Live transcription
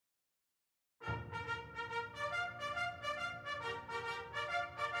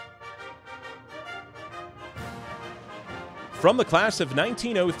From the class of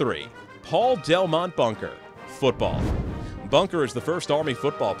 1903, Paul Delmont Bunker, football. Bunker is the first Army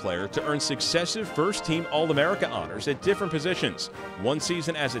football player to earn successive first-team All-America honors at different positions, one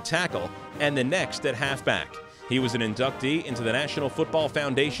season as a tackle and the next at halfback. He was an inductee into the National Football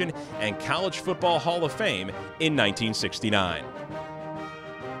Foundation and College Football Hall of Fame in 1969.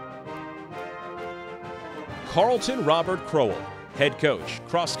 Carlton Robert Crowell, head coach,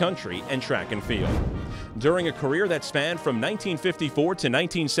 cross country and track and field. During a career that spanned from 1954 to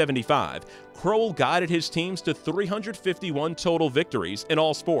 1975, Crowell guided his teams to 351 total victories in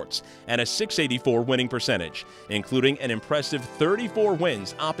all sports and a .684 winning percentage, including an impressive 34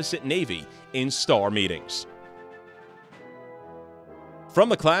 wins opposite Navy in star meetings. From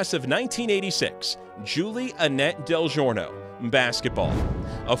the class of 1986, Julie Annette Del Giorno, basketball.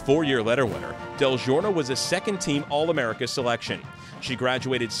 A four-year letter winner, Del Giorno was a second-team All-America selection. She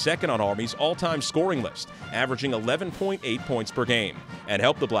graduated second on Army's all-time scoring list, averaging 11.8 points per game, and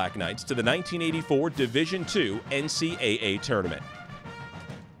helped the Black Knights to the 1984 Division II NCAA tournament.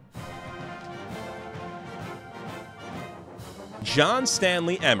 John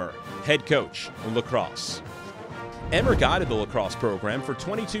Stanley Emmer, head coach, lacrosse. Emmer guided the lacrosse program for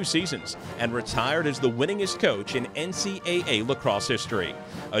 22 seasons and retired as the winningest coach in NCAA lacrosse history.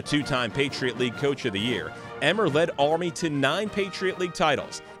 A two-time Patriot League Coach of the Year, Emmer led Army to 9 Patriot League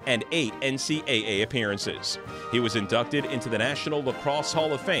titles and 8 NCAA appearances. He was inducted into the National Lacrosse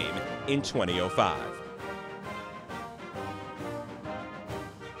Hall of Fame in 2005.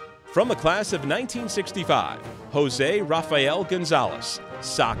 From the class of 1965, Jose Rafael Gonzalez,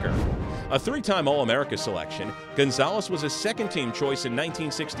 soccer. A three-time All-America selection, Gonzalez was a second-team choice in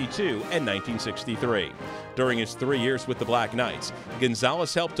 1962 and 1963. During his 3 years with the Black Knights,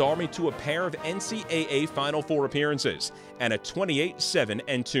 Gonzalez helped Army to a pair of NCAA Final Four appearances and a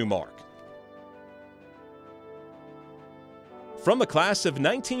 28-7-2 mark. From the class of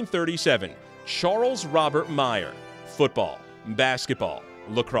 1937, Charles Robert Meyer, football, basketball,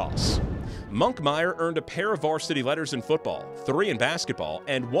 lacrosse. Monk Meyer earned a pair of varsity letters in football, 3 in basketball,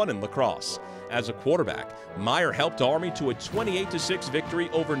 and 1 in lacrosse. As a quarterback, Meyer helped Army to a 28-6 victory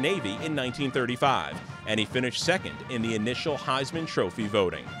over Navy in 1935, and he finished second in the initial Heisman Trophy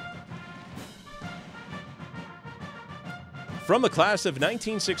voting. From the class of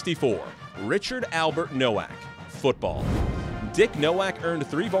 1964, Richard Albert Nowak, football. Dick Nowak earned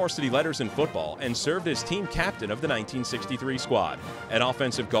 3 varsity letters in football and served as team captain of the 1963 squad. An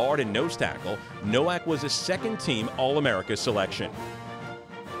offensive guard and nose tackle, Nowak was a second-team All-America selection.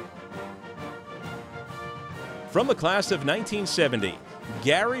 From the class of 1970,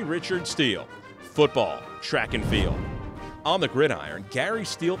 Gary Richard Steele, football, track and field. On the gridiron, Gary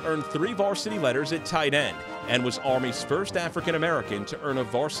Steele earned 3 varsity letters at tight end and was Army's first African-American to earn a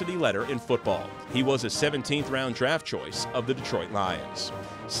varsity letter in football. He was a 17th-round draft choice of the Detroit Lions.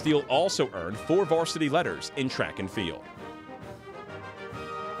 Steele also earned 4 varsity letters in track and field.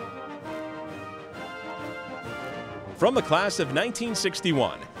 From the class of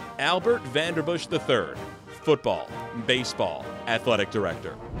 1961, Albert Vanderbush III, football, baseball, athletic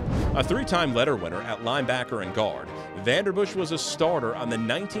director. A 3-time letter winner at linebacker and guard, Vanderbush was a starter on the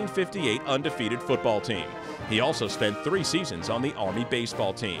 1958 undefeated football team. He also spent 3 seasons on the Army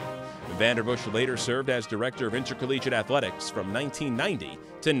baseball team. Vanderbush later served as director of intercollegiate athletics from 1990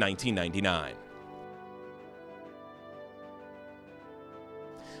 to 1999.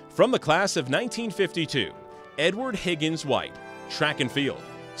 From the class of 1952, Edward Higgins White, track and field,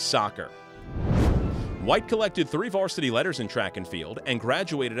 soccer. White collected 3 varsity letters in track and field and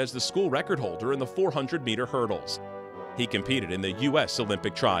graduated as the school record holder in the 400-meter hurdles. He competed in the U.S.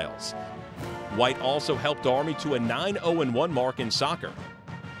 Olympic trials. White also helped Army to a 9-0-1 mark in soccer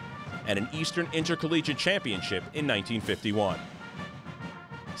and an Eastern Intercollegiate Championship in 1951.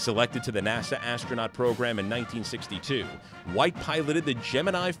 Selected to the NASA astronaut program in 1962, White piloted the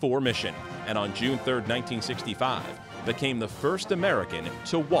Gemini 4 mission and on June 3, 1965, became the first American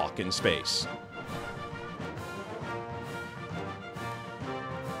to walk in space.